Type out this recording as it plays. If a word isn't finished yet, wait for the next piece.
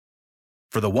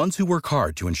For the ones who work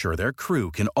hard to ensure their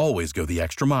crew can always go the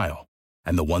extra mile,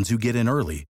 and the ones who get in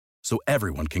early so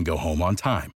everyone can go home on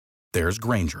time, there's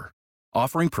Grainger,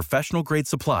 offering professional-grade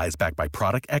supplies backed by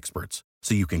product experts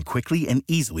so you can quickly and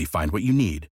easily find what you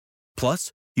need.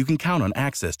 Plus, you can count on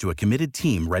access to a committed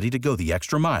team ready to go the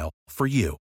extra mile for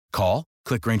you. Call,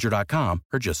 click Grainger.com,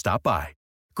 or just stop by.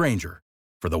 Grainger,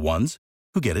 for the ones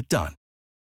who get it done.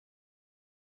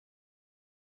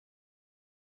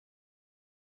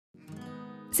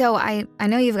 So I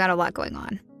know you've got a lot going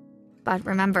on, but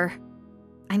remember,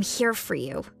 I'm here for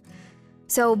you.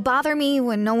 So bother me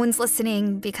when no one's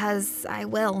listening, because I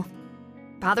will.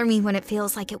 Bother me when it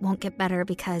feels like it won't get better,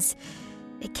 because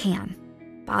it can.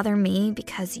 Bother me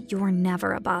because you're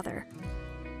never a bother.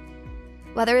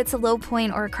 Whether it's a low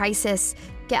point or a crisis,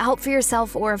 get help for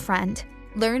yourself or a friend.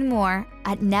 Learn more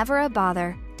at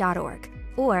neverabother.org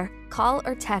or call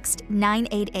or text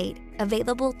 988,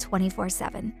 available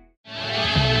 24/7.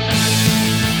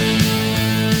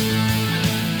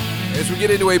 As we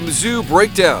get into a Mizzou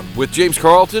breakdown with James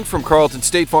Carlton from Carlton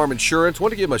State Farm Insurance, I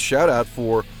want to give him a shout out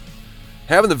for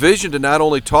having the vision to not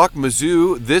only talk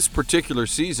Mizzou this particular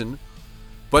season,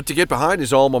 but to get behind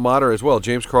his alma mater as well.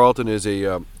 James Carlton is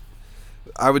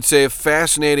I would say, a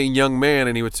fascinating young man,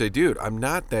 and he would say, dude, I'm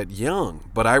not that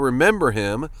young, but I remember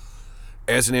him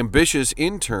as an ambitious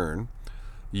intern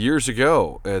years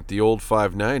ago at the old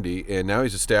 590, and now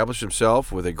he's established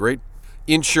himself with a great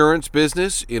insurance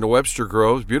business in Webster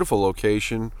Groves, beautiful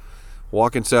location.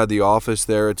 Walk inside the office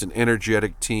there, it's an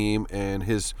energetic team, and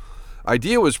his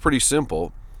idea was pretty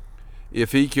simple.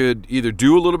 If he could either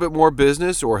do a little bit more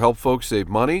business or help folks save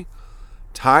money,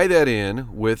 tie that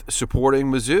in with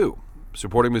supporting Mizzou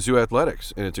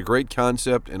athletics. And it's a great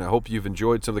concept, and I hope you've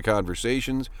enjoyed some of the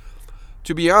conversations.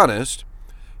 To be honest,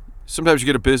 sometimes you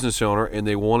get a business owner and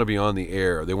they want to be on the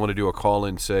air. They want to do a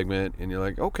call-in segment, and you're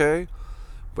like, okay,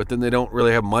 but then they don't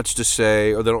really have much to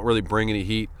say, or they don't really bring any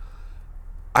heat.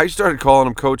 I started calling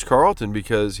him Coach Carlton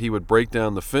because he would break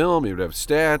down the film, he would have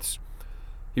stats,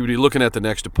 he would be looking at the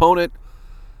next opponent,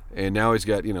 and now he's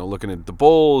got, looking at the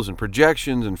bowls and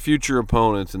projections and future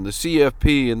opponents and the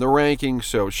CFP and the rankings.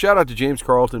 So shout out to James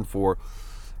Carlton for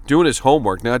doing his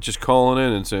homework, not just calling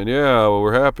in and saying, yeah, well,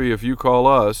 we're happy if you call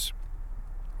us.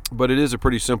 But it is a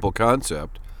pretty simple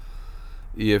concept.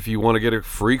 If you want to get a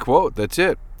free quote, that's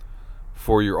it,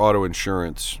 for your auto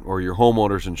insurance or your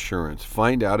homeowner's insurance.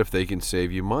 Find out if they can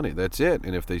save you money. That's it.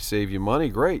 And if they save you money,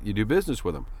 great, you do business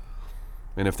with them.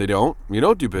 And if they don't, you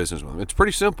don't do business with them. It's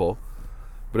pretty simple,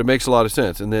 but it makes a lot of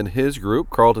sense. And then his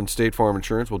group, Carlton State Farm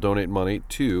Insurance, will donate money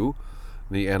to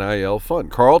the NIL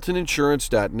fund.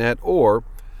 CarltonInsurance.net or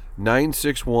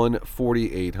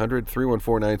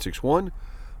 961-4800,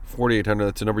 314-961-4800.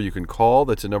 That's a number you can call.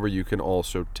 That's a number you can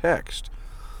also text.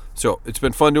 So it's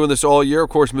been fun doing this all year. Of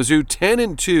course, Mizzou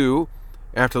 10-2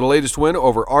 after the latest win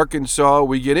over Arkansas.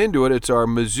 We get into it. It's our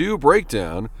Mizzou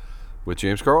breakdown with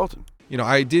James Carlton.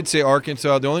 I did say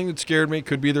Arkansas. The only thing that scared me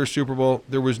could be their Super Bowl.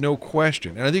 There was no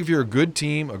question. And I think if you're a good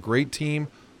team, a great team,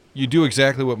 you do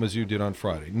exactly what Mizzou did on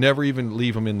Friday. Never even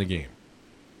leave them in the game.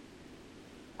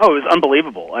 Oh, it was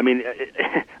unbelievable. I mean,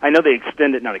 I know they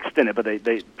not extended, but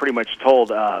they pretty much told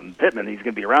Pittman he's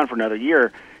going to be around for another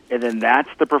year. And then that's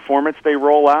the performance they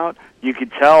roll out. You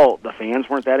could tell the fans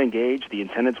weren't that engaged. The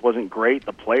attendance wasn't great.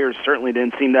 The players certainly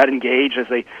didn't seem that engaged, as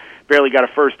they barely got a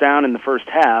first down in the first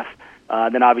half.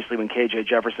 Then obviously when K.J.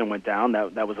 Jefferson went down,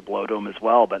 that was a blow to him as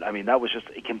well. But, I mean, that was just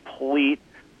a complete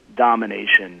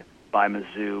domination by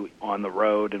Mizzou on the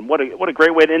road. And what a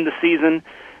great way to end the season.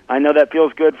 I know that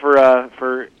feels good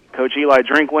for Coach Eli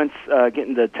Drinkwitz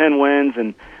getting to 10 wins,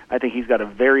 and I think he's got a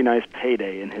very nice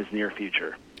payday in his near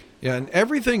future. Yeah, and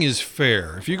everything is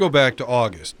fair. If you go back to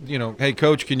August, hey,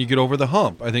 Coach, can you get over the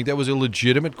hump? I think that was a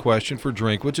legitimate question for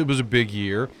Drinkwitz. It was a big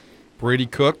year. Brady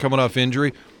Cook coming off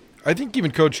injury. I think even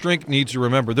Coach Drink needs to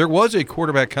remember there was a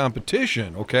quarterback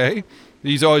competition, okay?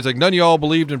 He's always like, none of y'all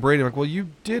believed in Brady. I'm like, well, you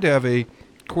did have a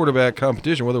quarterback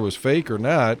competition, whether it was fake or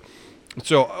not.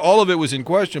 So all of it was in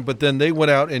question, but then they went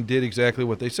out and did exactly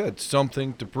what they said,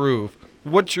 something to prove.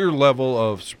 What's your level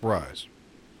of surprise?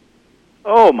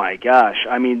 Oh, my gosh.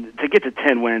 I mean, to get to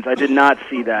 10 wins, I did not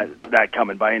see that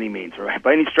coming by any means, right?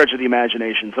 By any stretch of the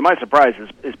imagination. So my surprise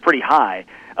is pretty high.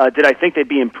 Did I think they'd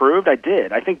be improved? I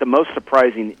did. I think the most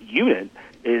surprising unit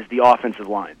is the offensive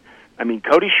line. I mean,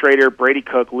 Cody Schrader, Brady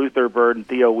Cook, Luther Bird, and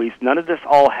Theo Weiss, none of this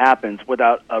all happens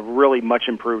without a really much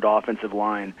improved offensive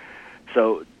line.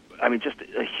 So, I mean, just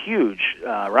a huge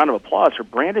round of applause for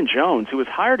Brandon Jones, who was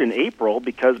hired in April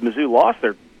because Mizzou lost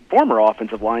their former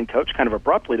offensive line coach kind of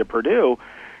abruptly to Purdue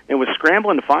and was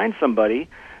scrambling to find somebody.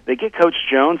 They get Coach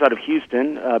Jones out of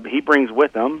Houston. He brings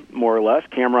with him, more or less,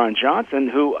 Cameron Johnson,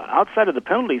 who, outside of the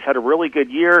penalties, had a really good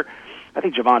year. I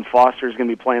think Javon Foster is going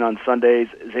to be playing on Sundays.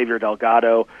 Xavier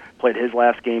Delgado played his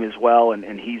last game as well,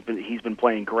 and he's been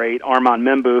playing great. Armand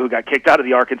Membu, who got kicked out of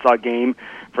the Arkansas game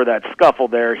for that scuffle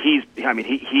there, he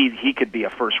could be a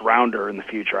first rounder in the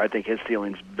future. I think his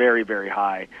ceiling's very, very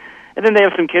high. And then they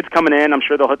have some kids coming in. I'm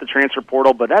sure they'll hit the transfer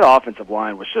portal, but that offensive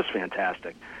line was just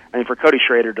fantastic. I mean, for Cody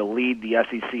Schrader to lead the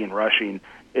SEC in rushing,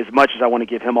 as much as I want to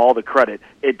give him all the credit,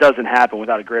 it doesn't happen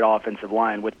without a great offensive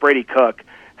line. With Brady Cook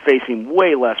facing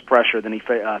way less pressure than he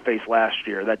faced last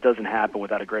year, that doesn't happen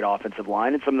without a great offensive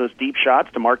line. And some of those deep shots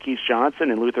to Marquise Johnson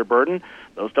and Luther Burden,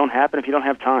 those don't happen if you don't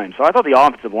have time. So I thought the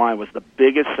offensive line was the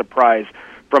biggest surprise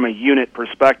from a unit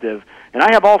perspective. And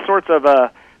I have all sorts of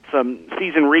some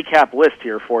season recap list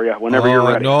here for you whenever you're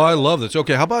ready. No, I love this.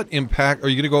 Okay, how about impact? Are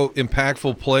you going to go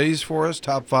impactful plays for us,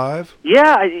 top 5?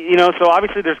 Yeah, so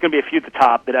obviously there's going to be a few at the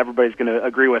top that everybody's going to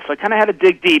agree with. So I kind of had to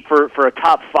dig deep for a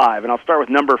top 5, and I'll start with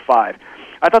number 5.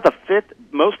 I thought the 5th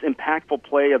most impactful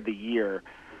play of the year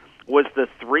was the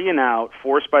 3-and-out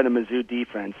forced by the Mizzou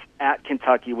defense at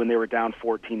Kentucky when they were down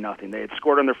 14-0. They had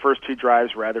scored on their first 2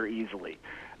 drives rather easily.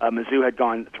 Mizzou had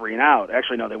gone 3-and-out.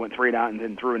 Actually, no, they went 3-and-out and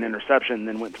then threw an interception and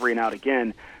then went 3-and-out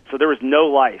again. So there was no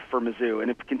life for Mizzou.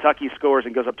 And if Kentucky scores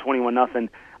and goes up 21-0,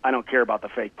 I don't care about the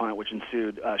fake punt, which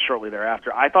ensued shortly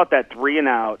thereafter. I thought that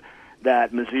 3-and-out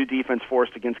that Mizzou defense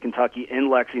forced against Kentucky in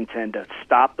Lexington to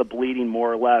stop the bleeding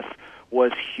more or less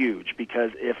was huge,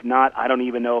 because if not, I don't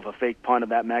even know if a fake punt of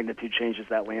that magnitude changes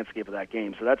that landscape of that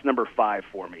game. So that's number 5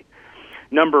 for me.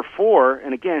 Number 4,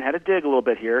 and again, had to dig a little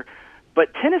bit here,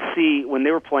 but Tennessee, when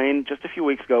they were playing just a few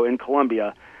weeks ago in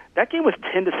Columbia, that game was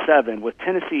 10-7 with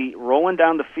Tennessee rolling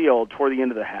down the field toward the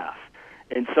end of the half.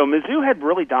 And so Mizzou had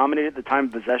really dominated the time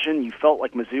of possession. You felt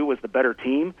like Mizzou was the better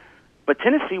team, but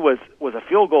Tennessee was a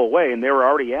field goal away, and they were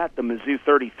already at the Mizzou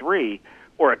 33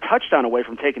 or a touchdown away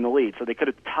from taking the lead. So they could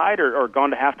have tied or gone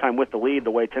to halftime with the lead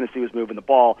the way Tennessee was moving the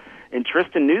ball. And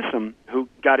Tristan Newsome, who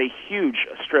got a huge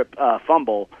strip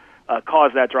fumble,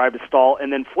 caused that drive to stall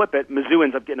and then flip it. Mizzou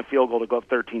ends up getting a field goal to go up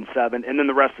 13-7, and then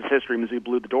the rest is history. Mizzou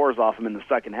blew the doors off them in the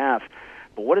second half.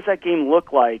 But what does that game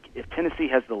look like if Tennessee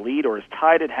has the lead or is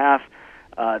tied at half?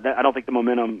 I don't think the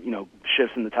momentum,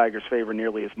 shifts in the Tigers' favor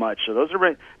nearly as much. So those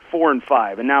are 4 and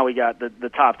 5, and now we got the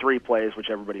top 3 plays, which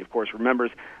everybody, of course,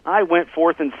 remembers. I went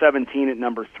 4th and 17 at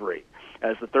number 3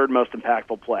 as the 3rd most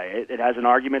impactful play. It has an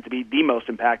argument to be the most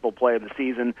impactful play of the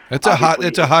season. It's a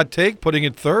hot take, putting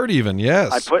it 3rd even.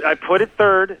 Yes, I put it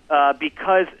 3rd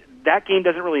because that game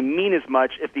doesn't really mean as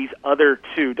much if these other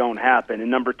 2 don't happen.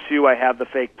 And number 2, I have the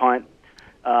fake punt,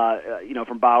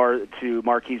 from Bauer to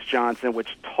Marquise Johnson, which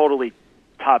totally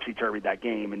topsy-turvied that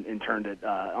game and turned it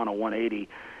on a 180.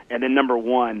 And then number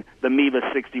 1, the Meva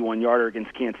 61-yarder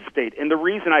against Kansas State. And the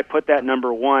reason I put that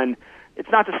number 1, it's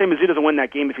not to say Mizzou doesn't win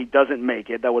that game if he doesn't make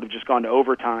it. That would have just gone to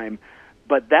overtime.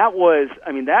 But that was,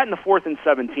 that and the 4th and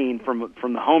 17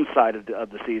 from the home side of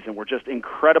the season were just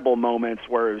incredible moments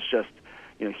where it was just,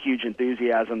 huge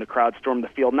enthusiasm. The crowd stormed the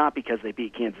field, not because they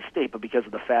beat Kansas State, but because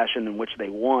of the fashion in which they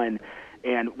won.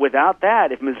 And without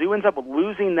that, if Mizzou ends up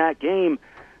losing that game,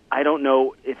 I don't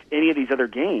know if any of these other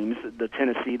games, the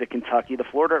Tennessee, the Kentucky, the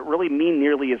Florida, really mean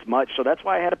nearly as much. So that's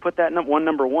why I had to put that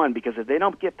number 1, because if they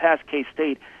don't get past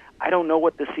K-State, I don't know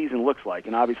what this season looks like.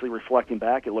 And obviously, reflecting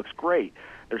back, it looks great.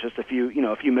 There's just a few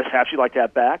mishaps you'd like to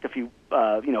have back, a few,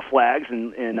 flags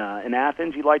in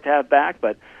Athens you'd like to have back.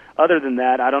 But other than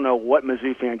that, I don't know what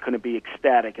Mizzou fan couldn't be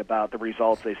ecstatic about the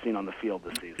results they've seen on the field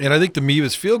this season. And I think the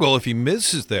Meva's field goal, if he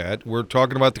misses that, we're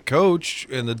talking about the coach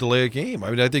and the delay of game.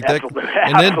 I mean, I think absolutely. that,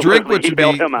 and then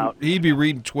Drinkwitz he'd be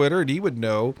reading Twitter and he would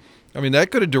know. I mean, that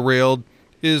could have derailed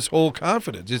his whole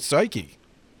confidence, his psyche.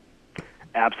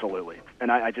 Absolutely.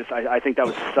 And I think that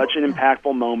was such an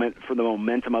impactful moment for the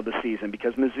momentum of the season,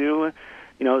 because Mizzou,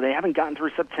 they haven't gotten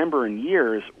through September in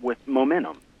years with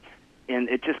momentum. And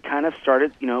it just kind of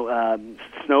started,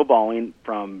 snowballing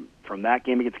from that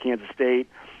game against Kansas State,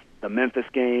 the Memphis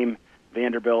game,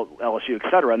 Vanderbilt, LSU, et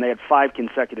cetera. And they had 5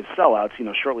 consecutive sellouts,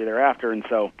 shortly thereafter. And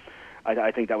so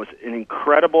I think that was an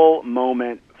incredible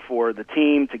moment for the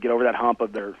team to get over that hump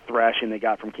of their thrashing they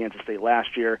got from Kansas State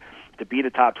last year, to beat a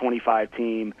top 25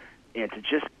 team, and to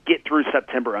just get through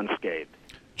September unscathed.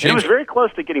 And it was very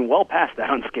close to getting well past that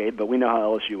unscathed, but we know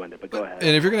how LSU ended. But go ahead.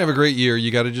 And if you're going to have a great year,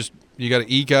 you got to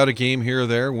eke out a game here or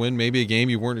there, win maybe a game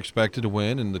you weren't expected to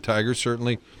win, and the Tigers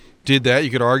certainly did that. You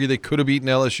could argue they could have beaten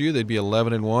LSU; they'd be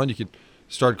 11-1. You could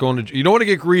start going to. You don't want to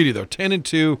get greedy though.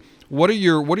 10-2. What are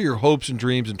your hopes and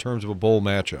dreams in terms of a bowl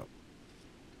matchup?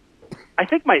 I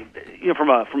think from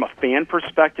a fan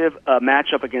perspective, a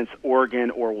matchup against Oregon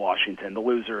or Washington, the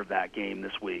loser of that game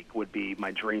this week would be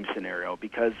my dream scenario,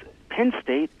 because Penn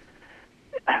State,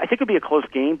 I think it would be a close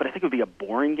game, but I think it would be a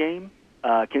boring game.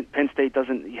 Penn State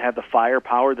doesn't have the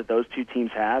firepower that those two teams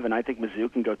have, and I think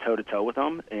Mizzou can go toe-to-toe with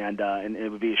them, and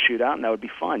it would be a shootout, and that would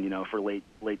be fun, for late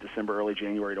December, early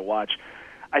January to watch.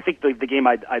 I think the game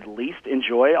I'd least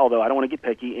enjoy, although I don't want to get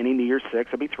picky, any New Year's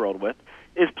Six I'd be thrilled with,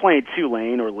 is playing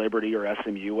Tulane or Liberty or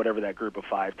SMU, whatever that group of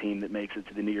 5 team that makes it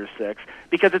to the New Year's Six,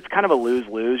 because it's kind of a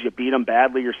lose-lose. You beat them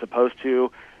badly, you're supposed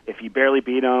to. If you barely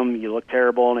beat them, you look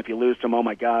terrible, and if you lose to them, oh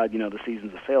my God, the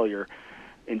season's a failure.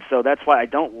 And so that's why I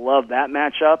don't love that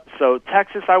matchup. So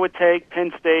Texas I would take,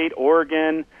 Penn State,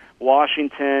 Oregon,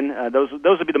 Washington. Those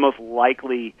would be the most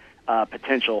likely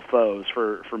potential foes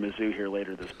for Mizzou here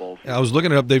later this bowl season. I was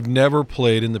looking it up. They've never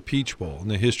played in the Peach Bowl in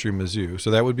the history of Mizzou,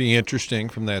 so that would be interesting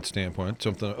from that standpoint.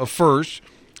 Something a first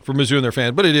for Mizzou and their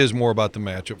fans, but it is more about the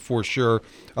matchup for sure.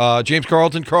 James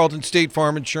Carlton, Carlton State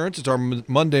Farm Insurance. It's our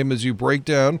Monday Mizzou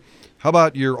breakdown. How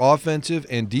about your offensive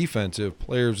and defensive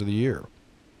players of the year?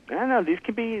 I don't know. These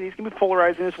can be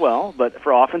polarizing as well, but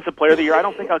for offensive player of the year, I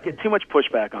don't think I'll get too much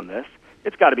pushback on this.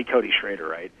 It's got to be Cody Schrader,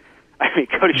 right? I mean,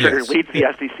 Cody Schrader leads the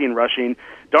SEC in rushing,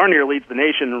 darn near leads the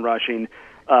nation in rushing.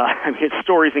 His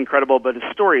story's incredible, but his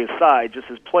story aside, just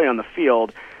his play on the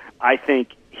field, I think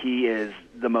he is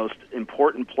the most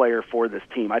important player for this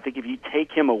team. I think if you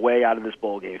take him away out of this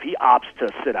bowl game, if he opts to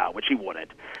sit out, which he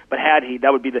wouldn't, but had he,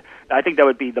 I think that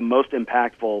would be the most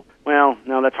impactful. Well,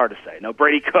 no, that's hard to say. No,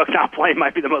 Brady Cook not playing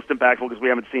might be the most impactful because we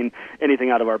haven't seen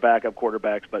anything out of our backup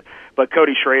quarterbacks. But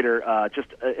Cody Schrader, just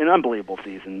an unbelievable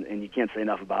season, and you can't say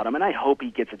enough about him. And I hope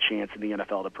he gets a chance in the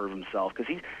NFL to prove himself,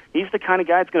 because he's the kind of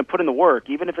guy that's going to put in the work,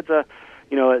 even if it's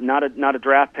not a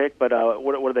draft pick, but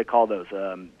what do they call those?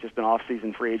 Just an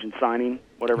off-season free agent signing,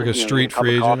 whatever. Like a street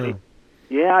free agent?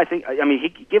 Yeah,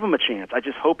 he give him a chance. I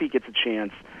just hope he gets a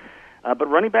chance. But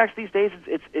running backs these days,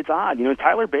 it's odd.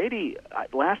 Tyler Beatty,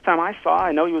 last time I saw,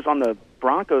 I know he was on the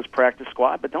Broncos practice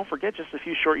squad, but don't forget, just a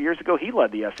few short years ago, he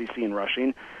led the SEC in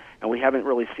rushing, and we haven't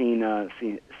really seen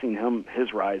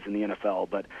his rise in the NFL.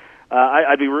 But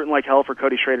I'd be rooting like hell for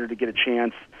Cody Schrader to get a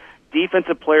chance.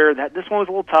 Defensive player, this one was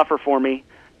a little tougher for me.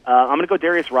 I'm going to go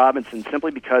Darius Robinson simply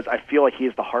because I feel like he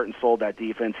is the heart and soul of that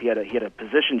defense. He had a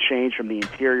position change from the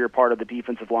interior part of the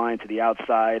defensive line to the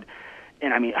outside.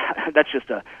 And, I mean, that's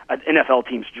just an NFL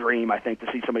team's dream, I think,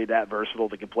 to see somebody that versatile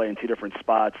that can play in 2 different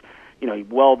spots. He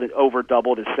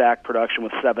over-doubled his sack production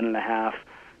with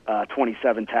 7.5,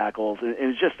 27 tackles. And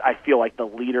it's just, I feel like the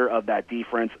leader of that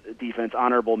defense,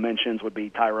 honorable mentions would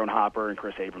be Tyrone Hopper and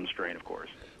Chris Abrams-Strain, of course.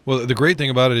 Well, the great thing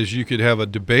about it is you could have a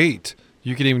debate.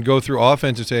 You could even go through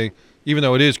offense and say, even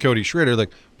though it is Cody Schrader,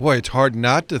 like, boy, it's hard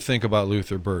not to think about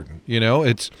Luther Burden.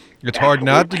 It's hard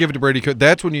not to give it to Brady Cook.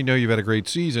 That's when you know you've had a great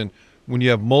season, when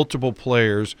you have multiple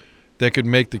players that could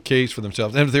make the case for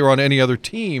themselves. And if they were on any other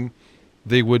team,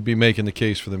 they would be making the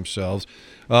case for themselves.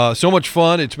 So much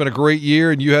fun. It's been a great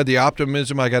year, and you had the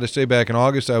optimism. I got to say, back in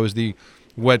August, I was the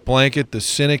wet blanket, the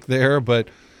cynic there. But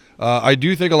I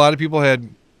do think a lot of people had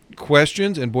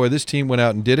questions, and, boy, this team went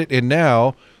out and did it. And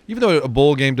now, even though a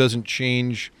bowl game doesn't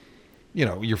change,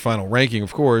 your final ranking,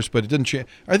 of course, but it doesn't change.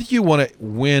 I think you want to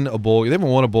win a bowl game. They haven't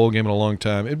won a bowl game in a long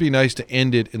time. It'd be nice to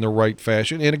end it in the right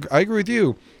fashion. And I agree with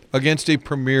you. Against a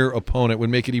premier opponent would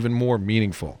make it even more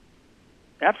meaningful.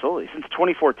 Absolutely. Since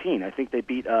 2014, I think they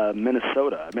beat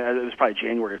Minnesota. I mean, it was probably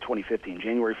January of 2015.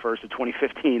 January 1st of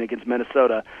 2015 against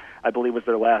Minnesota, I believe, was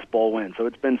their last bowl win. So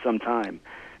it's been some time.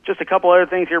 Just a couple other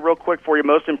things here real quick for you.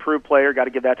 Most improved player, got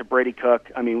to give that to Brady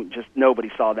Cook. I mean, just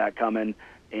nobody saw that coming.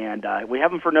 And we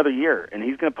have him for another year, and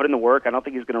he's going to put in the work. I don't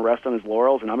think he's going to rest on his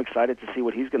laurels, and I'm excited to see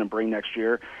what he's going to bring next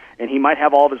year. And he might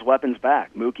have all of his weapons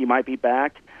back. Mookie might be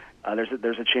back. There's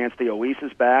a chance the Oise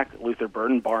is back. Luther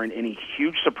Burden, barring any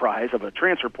huge surprise of a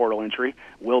transfer portal entry,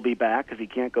 will be back because he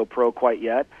can't go pro quite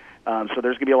yet. So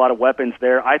there's going to be a lot of weapons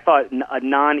there. I thought a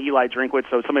non-Eli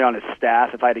Drinkwitz, so somebody on his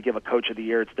staff, if I had to give a coach of the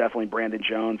year, it's definitely Brandon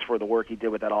Jones for the work he did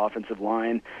with that offensive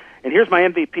line. And here's my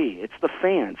MVP. It's the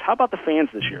fans. How about the fans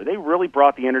this year? They really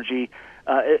brought the energy.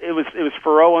 It was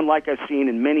Faroe unlike I've seen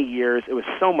in many years. It was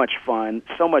so much fun,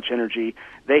 so much energy.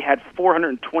 They had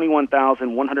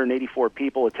 421,184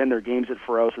 people attend their games at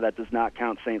Faroe, so that does not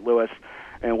count St. Louis,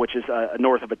 and which is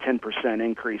north of a 10%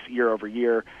 increase year over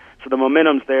year. So the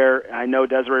momentum's there. I know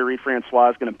Desiree Reed-Francois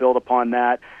is going to build upon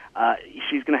that.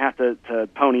 She's going to have to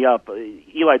pony up.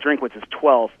 Eli Drinkwitz is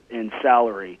 12th in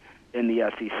salary in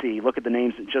the SEC. Look at the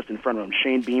names just in front of him.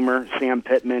 Shane Beamer, Sam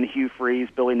Pittman, Hugh Freeze,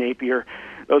 Billy Napier.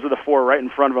 Those are the 4 right in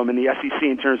front of them in the SEC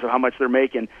in terms of how much they're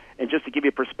making. And just to give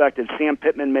you perspective, Sam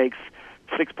Pittman makes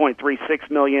 $6.36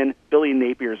 million. Billy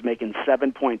Napier's making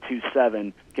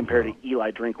 $7.27 compared to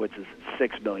Eli Drinkwitz's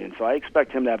 $6 million. So I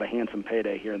expect him to have a handsome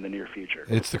payday here in the near future.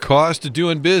 It's the cost of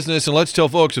doing business. And let's tell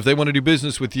folks, if they want to do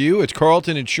business with you, it's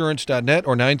carltoninsurance.net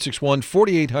or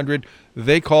 961-4800.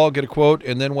 They call, get a quote,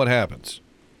 and then what happens?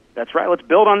 That's right. Let's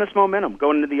build on this momentum.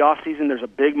 Going into the offseason, there's a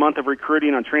big month of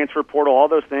recruiting on transfer portal, all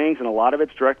those things, and a lot of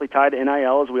it's directly tied to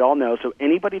NIL, as we all know. So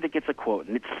anybody that gets a quote,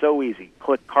 and it's so easy,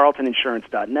 click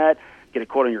carltoninsurance.net, get a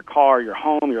quote on your car, your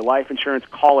home, your life insurance,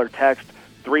 call or text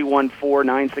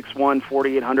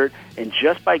 314-961-4800. And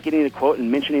just by getting a quote and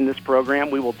mentioning this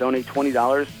program, we will donate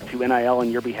 $20 to NIL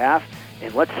on your behalf.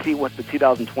 And let's see what the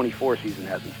 2024 season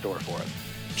has in store for us.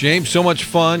 James, so much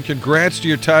fun. Congrats to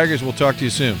your Tigers. We'll talk to you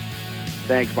soon.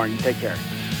 Thanks, Martin. Take care.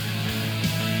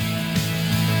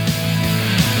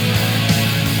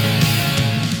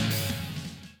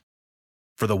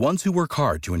 For the ones who work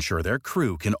hard to ensure their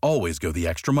crew can always go the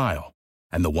extra mile,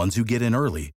 and the ones who get in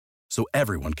early so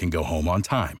everyone can go home on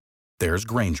time, there's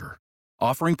Grainger,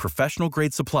 offering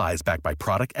professional-grade supplies backed by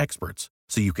product experts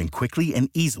so you can quickly and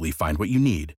easily find what you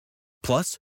need.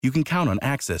 Plus, you can count on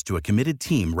access to a committed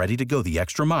team ready to go the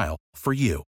extra mile for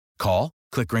you. Call,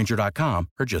 click Grainger.com,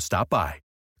 or just stop by.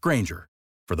 Grainger,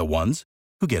 for the ones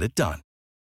who get it done.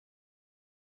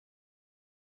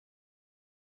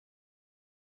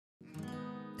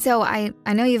 So I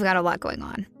know you've got a lot going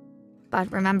on,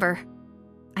 but remember,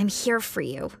 I'm here for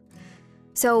you.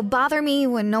 So bother me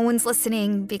when no one's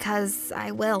listening, because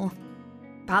I will.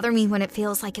 Bother me when it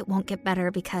feels like it won't get better,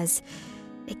 because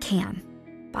it can.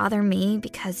 Bother me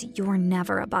because you're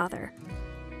never a bother.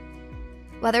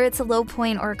 Whether it's a low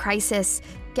point or a crisis,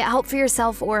 get help for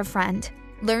yourself or a friend.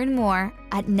 Learn more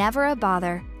at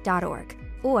neverabother.org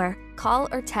or call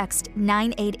or text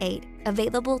 988,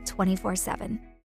 available 24/7.